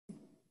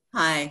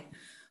Hi,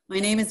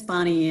 my name is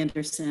Bonne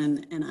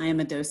Anderson, and I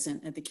am a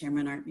docent at the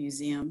Cameron Art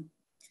Museum.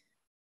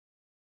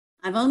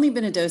 I've only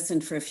been a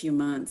docent for a few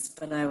months,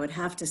 but I would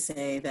have to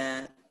say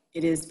that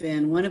it has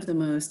been one of the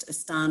most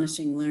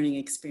astonishing learning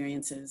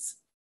experiences.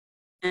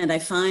 And I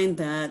find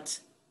that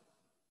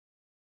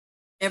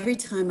every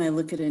time I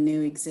look at a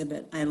new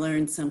exhibit, I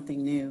learn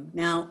something new.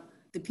 Now,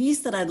 the piece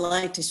that I'd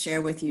like to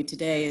share with you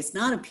today is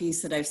not a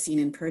piece that I've seen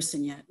in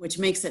person yet, which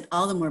makes it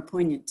all the more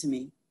poignant to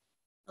me.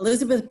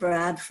 Elizabeth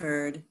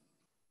Bradford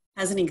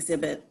has an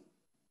exhibit,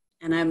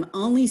 and I'm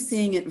only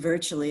seeing it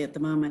virtually at the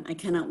moment. I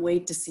cannot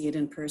wait to see it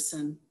in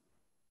person.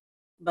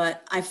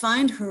 But I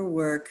find her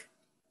work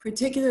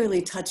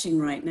particularly touching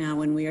right now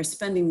when we are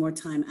spending more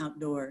time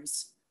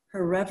outdoors.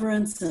 Her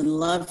reverence and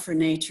love for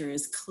nature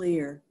is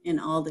clear in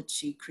all that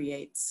she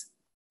creates.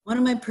 One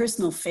of my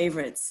personal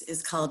favorites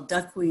is called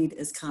Duckweed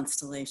as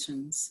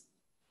Constellations.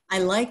 I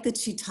like that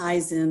she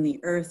ties in the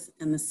earth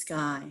and the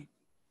sky.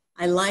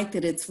 I like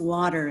that it's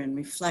water and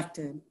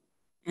reflected.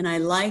 And I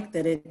like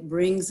that it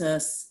brings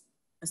us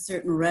a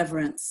certain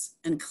reverence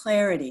and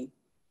clarity.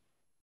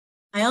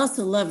 I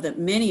also love that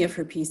many of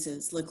her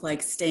pieces look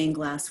like stained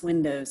glass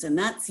windows, and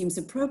that seems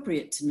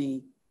appropriate to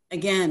me,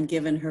 again,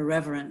 given her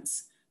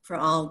reverence for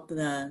all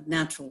the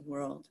natural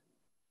world.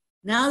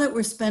 Now that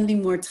we're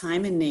spending more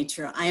time in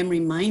nature, I am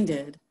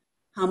reminded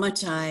how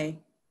much I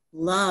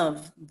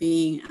love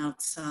being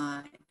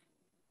outside,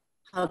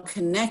 how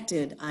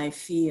connected I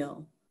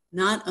feel,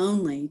 not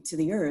only to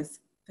the earth,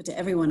 but to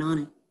everyone on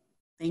it.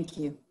 Thank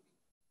you.